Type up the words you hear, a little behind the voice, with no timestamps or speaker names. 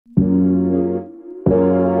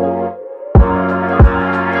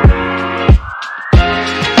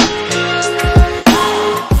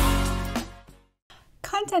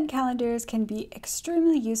calendars can be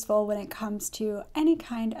extremely useful when it comes to any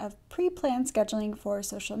kind of pre-planned scheduling for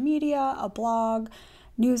social media, a blog,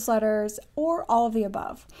 newsletters, or all of the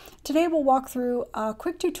above. Today we'll walk through a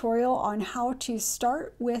quick tutorial on how to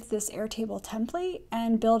start with this Airtable template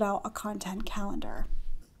and build out a content calendar.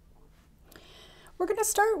 We're going to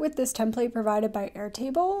start with this template provided by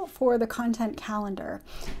Airtable for the content calendar.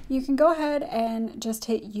 You can go ahead and just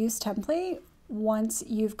hit Use Template once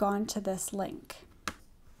you've gone to this link.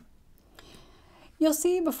 You'll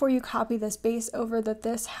see before you copy this base over that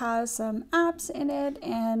this has some apps in it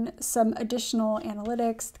and some additional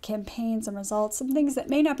analytics, campaigns and results, some things that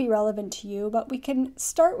may not be relevant to you, but we can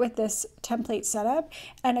start with this template setup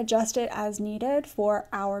and adjust it as needed for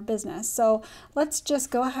our business. So let's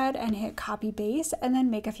just go ahead and hit copy base and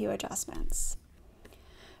then make a few adjustments.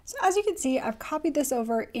 So as you can see, I've copied this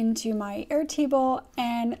over into my Airtable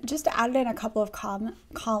and just added in a couple of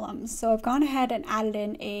columns. So I've gone ahead and added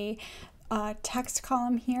in a text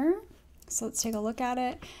column here. So let's take a look at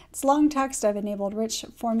it. It's long text. I've enabled rich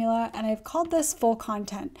formula and I've called this full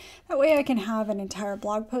content. That way I can have an entire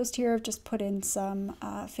blog post here. I've just put in some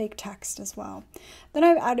fake text as well. Then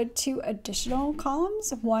I've added 2 additional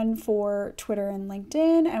columns, one for Twitter and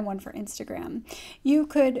LinkedIn and one for Instagram. You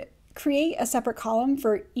could create a separate column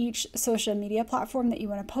for each social media platform that you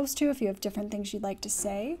want to post to if you have different things you'd like to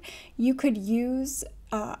say. You could use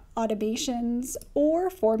automations or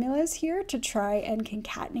formulas here to try and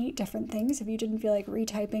concatenate different things if you didn't feel like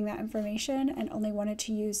retyping that information and only wanted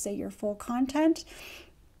to use, say, your full content.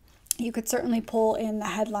 You could certainly pull in the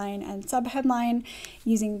headline and subheadline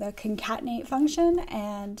using the concatenate function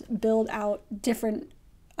and build out different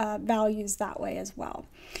values that way as well.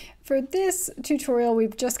 For this tutorial,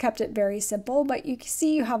 we've just kept it very simple, but you can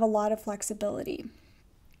see you have a lot of flexibility.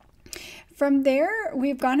 From there,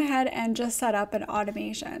 we've gone ahead and just set up an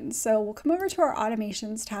automation. So we'll come over to our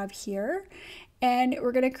automations tab here, and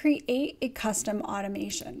we're going to create a custom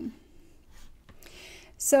automation.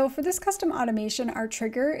 So for this custom automation, our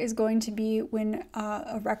trigger is going to be when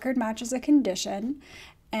a record matches a condition,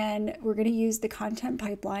 and we're going to use the content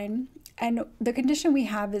pipeline. And the condition we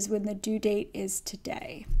have is when the due date is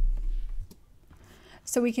today.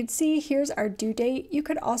 So we can see here's our due date. You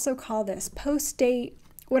could also call this post date,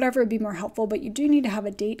 whatever would be more helpful, but you do need to have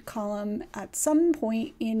a date column at some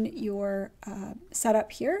point in your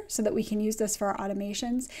setup here so that we can use this for our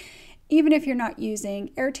automations. Even if you're not using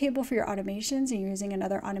Airtable for your automations and you're using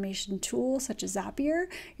another automation tool such as Zapier,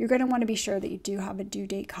 you're going to want to be sure that you do have a due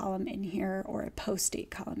date column in here or a post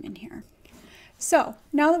date column in here. So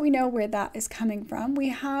now that we know where that is coming from, we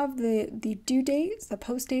have the due date, the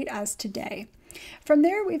post date as today. From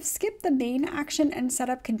there, we've skipped the main action and set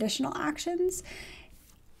up conditional actions.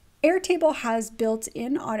 Airtable has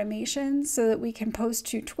built-in automations so that we can post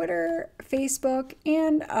to Twitter, Facebook,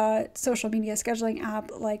 and a social media scheduling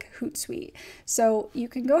app like Hootsuite. So you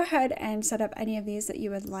can go ahead and set up any of these that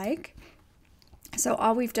you would like. So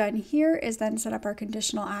all we've done here is then set up our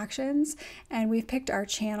conditional actions, and we've picked our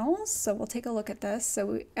channels. So we'll take a look at this.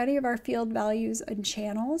 So any of our field values and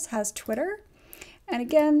channels has Twitter. And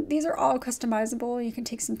again, these are all customizable. You can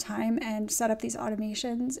take some time and set up these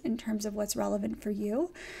automations in terms of what's relevant for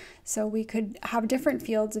you. So we could have different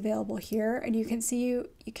fields available here, and you can see you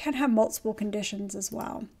can have multiple conditions as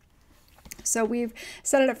well. So we've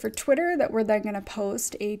set it up for Twitter that we're then going to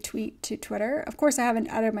post a tweet to Twitter. Of course, I haven't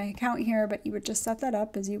added my account here, but you would just set that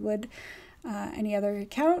up as you would any other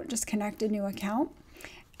account. Just connect a new account.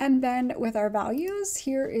 And then with our values,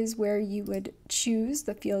 here is where you would choose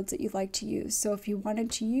the fields that you'd like to use. So if you wanted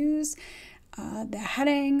to use the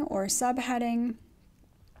heading or subheading,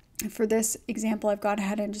 for this example, I've gone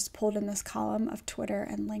ahead and just pulled in this column of Twitter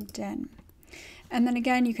and LinkedIn. And then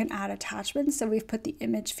again, you can add attachments. So we've put the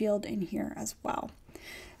image field in here as well.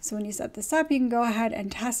 So when you set this up, you can go ahead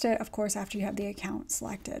and test it, of course, after you have the account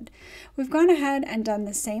selected. We've gone ahead and done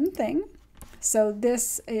the same thing. So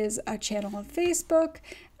this is a channel of Facebook,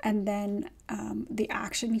 and then the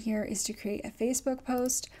action here is to create a Facebook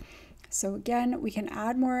post. So again, we can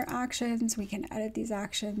add more actions, we can edit these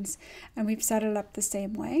actions, and we've set it up the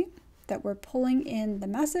same way that we're pulling in the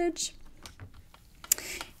message.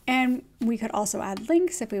 And we could also add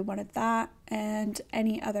links if we wanted that, and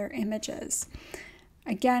any other images.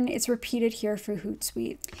 Again, it's repeated here for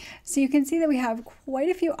Hootsuite. So you can see that we have quite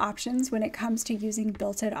a few options when it comes to using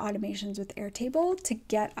built-in automations with Airtable to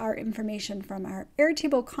get our information from our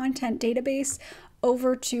Airtable content database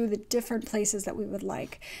over to the different places that we would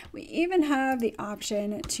like. We even have the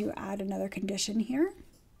option to add another condition here.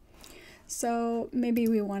 So maybe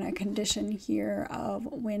we want a condition here of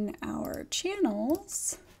when our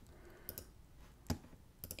channels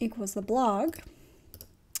equals the blog.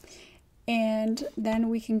 And then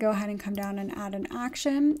we can go ahead and come down and add an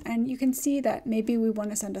action. And you can see that maybe we want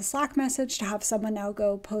to send a Slack message to have someone now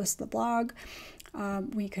go post the blog.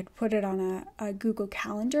 We could put it on a Google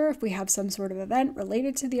Calendar if we have some sort of event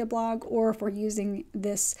related to the blog, or if we're using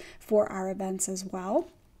this for our events as well.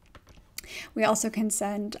 We also can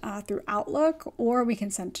send through Outlook, or we can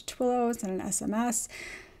send to Twilio, send an SMS.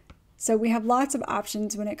 So we have lots of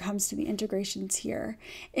options when it comes to the integrations here.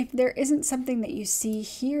 If there isn't something that you see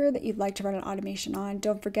here that you'd like to run an automation on,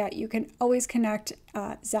 don't forget you can always connect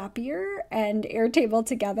Zapier and Airtable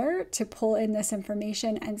together to pull in this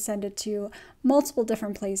information and send it to multiple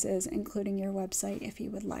different places, including your website if you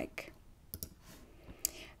would like.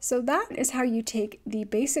 So that is how you take the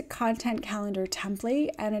basic content calendar template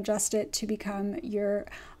and adjust it to become your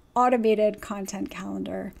automated content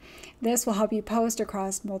calendar. This will help you post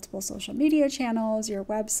across multiple social media channels, your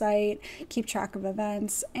website, keep track of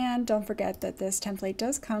events, and don't forget that this template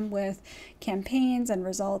does come with campaigns and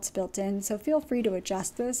results built in, so feel free to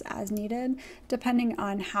adjust this as needed depending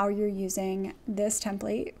on how you're using this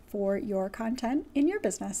template for your content in your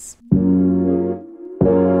business.